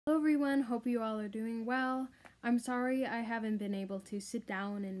Hello everyone, hope you all are doing well. I'm sorry I haven't been able to sit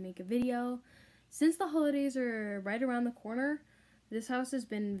down and make a video. Since the holidays are right around the corner, this house has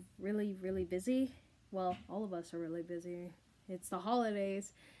been really busy. Well, all of us are really busy. It's the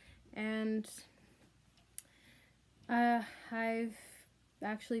holidays, and I've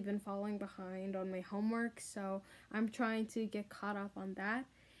actually been falling behind on my homework, so I'm trying to get caught up on that.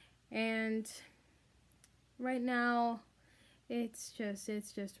 And right now, it's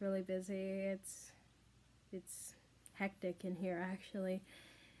just really busy. It's hectic in here actually,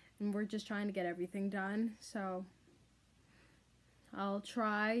 and we're just trying to get everything done. So I'll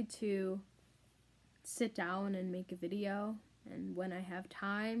try to sit down and make a video and when I have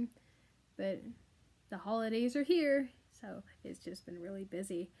time, but the holidays are here, so it's just been really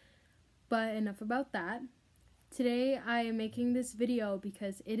busy. But enough about that. Today I am making this video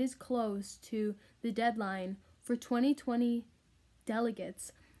because it is close to the deadline for 2020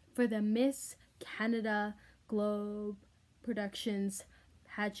 delegates for the Miss Canada Globe Productions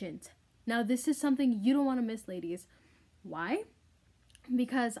pageant. Now, this is something you don't want to miss, ladies. Why?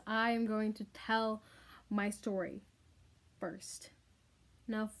 Because I am going to tell my story first.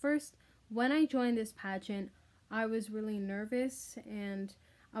 Now, first, when I joined this pageant, I was really nervous and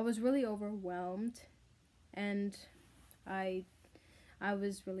I was really overwhelmed, and I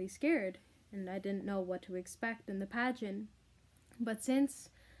was really scared, and I didn't know what to expect in the pageant. But since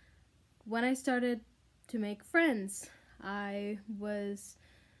when I started to make friends, I was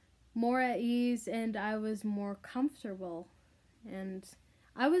more at ease and I was more comfortable. And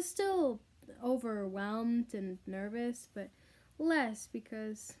I was still overwhelmed and nervous, but less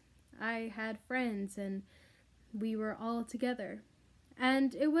because I had friends and we were all together.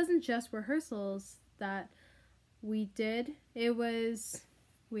 And it wasn't just rehearsals that we did,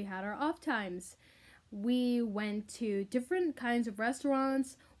 we had our off times. We went to different kinds of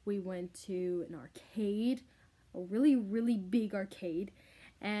restaurants. We went to an arcade, a really big arcade,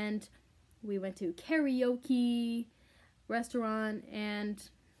 and we went to a karaoke restaurant, and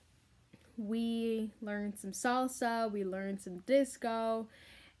we learned some salsa, we learned some disco,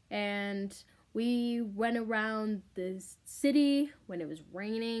 and we went around the city when it was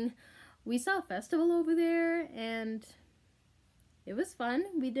raining. We saw a festival over there, and it was fun.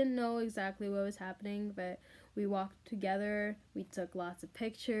 We didn't know exactly what was happening, but we walked together. We took lots of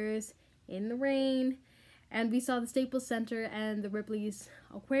pictures in the rain, and we saw the Staples Center and the Ripley's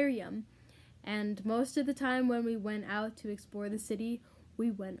Aquarium. And most of the time when we went out to explore the city, we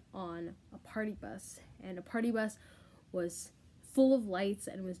went on a party bus. And a party bus was full of lights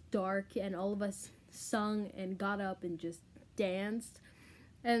and was dark, and all of us sung and got up and just danced.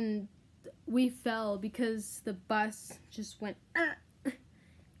 And we fell because the bus just went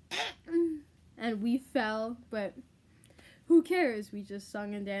and we fell, but who cares? We just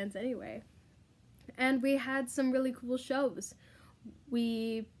sung and danced anyway. And we had some really cool shows.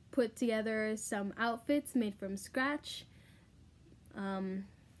 We put together some outfits made from scratch,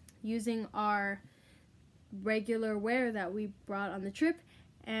 using our regular wear that we brought on the trip,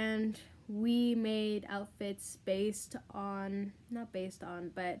 and we made outfits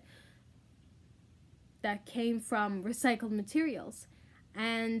that came from recycled materials.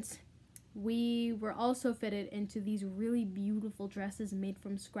 And we were also fitted into these really beautiful dresses made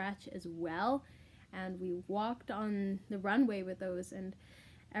from scratch as well. And we walked on the runway with those, and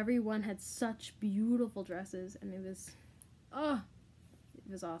everyone had such beautiful dresses, and it was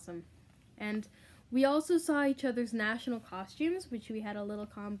awesome. And we also saw each other's national costumes, which we had a little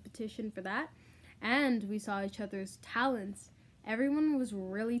competition for that. And we saw each other's talents. Everyone was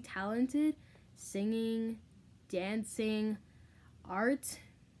really talented. Singing, dancing, art,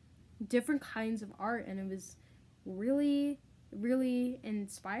 different kinds of art, and it was really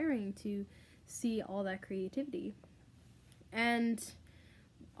inspiring to see all that creativity. And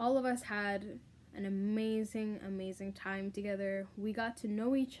all of us had an amazing time together. We got to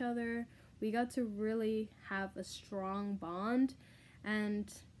know each other. We got to really have a strong bond,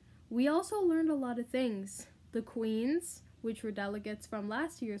 and we also learned a lot of things. The queens, which were delegates from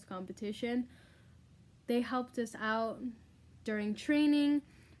last year's competition, they helped us out during training.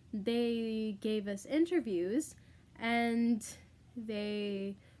 They gave us interviews, and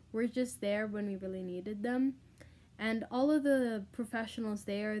they were just there when we really needed them. And all of the professionals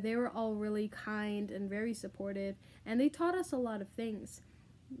there, they were all really kind and very supportive, and they taught us a lot of things.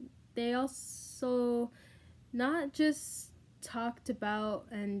 They also not just talked about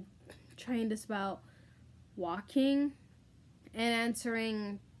and trained us about walking and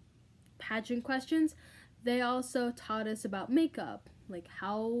answering pageant questions. They also taught us about makeup, like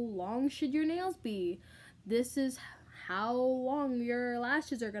how long should your nails be? This is how long your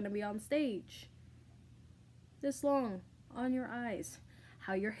lashes are going to be on stage. This long on your eyes.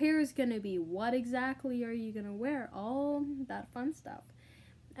 How your hair is going to be. What exactly are you going to wear? All that fun stuff.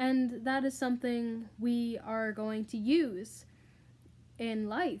 And that is something we are going to use in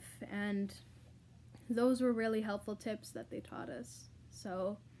life. And those were really helpful tips that they taught us.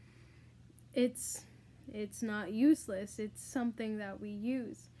 So it's not useless. It's something that we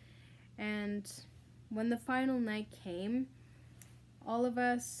use. And when the final night came, all of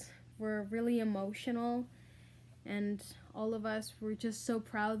us were really emotional, and all of us were just so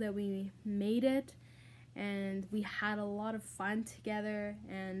proud that we made it, and we had a lot of fun together,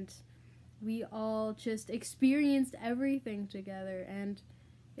 and we all just experienced everything together, and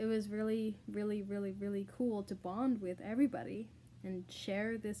it was really, really, really, really cool to bond with everybody and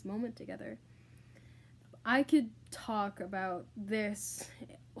share this moment together. I could talk about this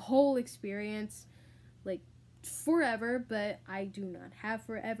whole experience like forever, but I do not have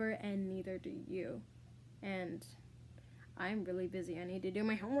forever, and neither do you. And I'm really busy. I need to do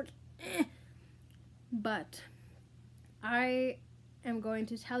my homework. But I am going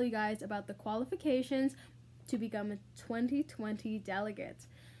to tell you guys about the qualifications to become a 2020 delegate.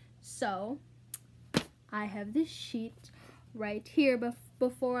 So I have this sheet right here, but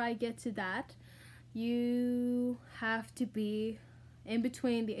before I get to that, you have to be in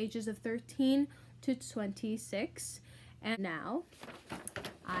between the ages of 13 to 26. And now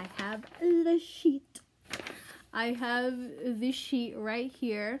I have the sheet. I have the sheet right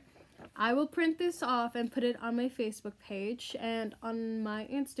here. I will print this off and put it on my Facebook page and on my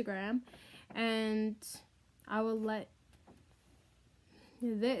Instagram, and I will let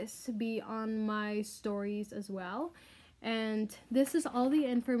this be on my stories as well. And this is all the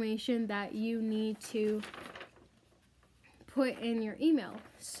information that you need to put in your email.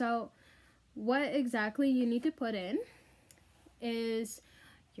 So what exactly you need to put in is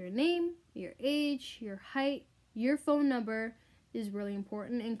your name, your age, your height, your phone number is really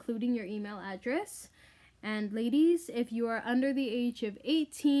important, including your email address. And ladies, if you are under the age of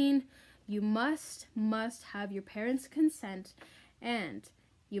 18, you must have your parents' consent, and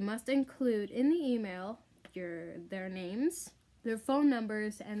you must include in the email their names, their phone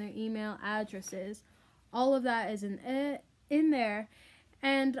numbers, and their email addresses. All of that is in there,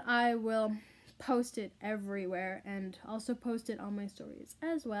 and I will post it everywhere and also post it on my stories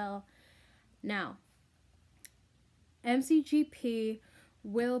as well. Now, MCGP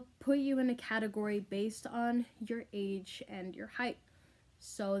will put you in a category based on your age and your height.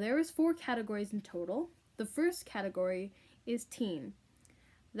 So there is 4 categories in total. The first category is teen.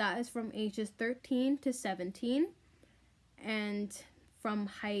 That is from ages 13 to 17, and from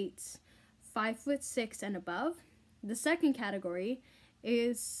heights 5'6" and above. The second category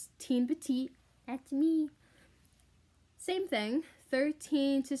is teen petite. That's me. Same thing,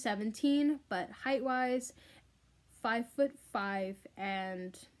 13 to 17, but height-wise 5'5"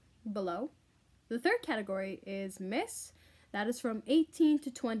 and below. The third category is Miss. That is from 18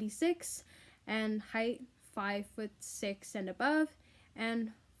 to 26, and height 5'6" and above.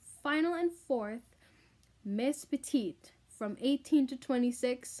 And final and fourth, Miss Petite, from 18 to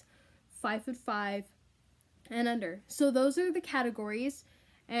 26, 5'5" and under. So those are the categories,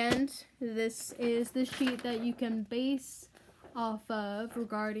 and this is the sheet that you can base off of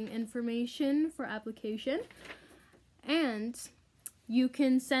regarding information for application. And you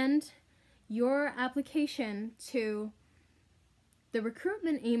can send your application to the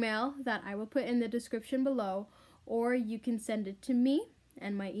recruitment email that I will put in the description below, or you can send it to me,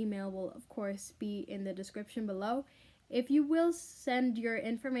 and my email will of course be in the description below. If you will send your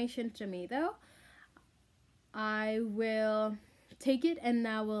information to me though, I will take it and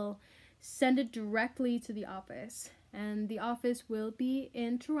I will send it directly to the office. And the office will be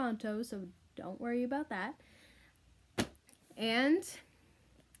in Toronto, so don't worry about that. And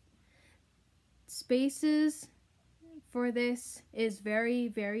spaces for this is very,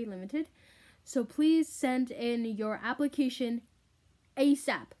 very limited. So please send in your application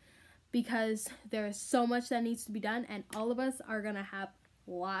ASAP, because there is so much that needs to be done, and all of us are going to have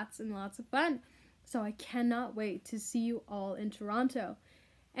lots and lots of fun. So I cannot wait to see you all in Toronto.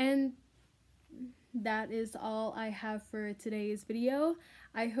 And that is all I have for today's video.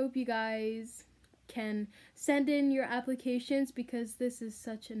 I hope you guys can send in your applications, because this is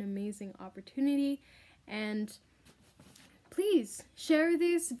such an amazing opportunity. And please share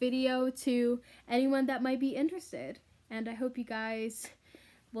this video to anyone that might be interested. And I hope you guys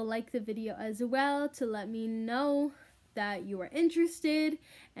will like the video as well, to let me know that you are interested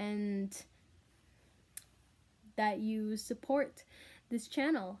and that you support this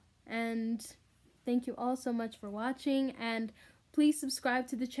channel. And thank thank you all so much for watching, and please subscribe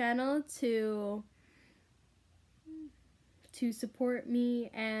to the channel to support me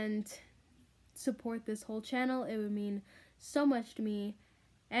and support this whole channel. It would mean so much to me.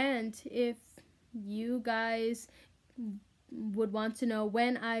 And if you guys would want to know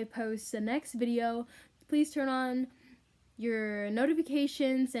when I post the next video, please turn on your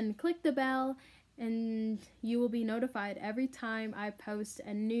notifications and click the bell, and you will be notified every time I post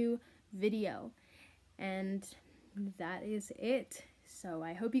a new video. And that is it. So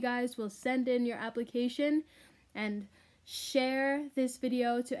I hope you guys will send in your application and share this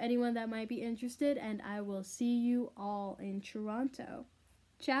video to anyone that might be interested, and I will see you all in Toronto.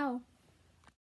 Ciao!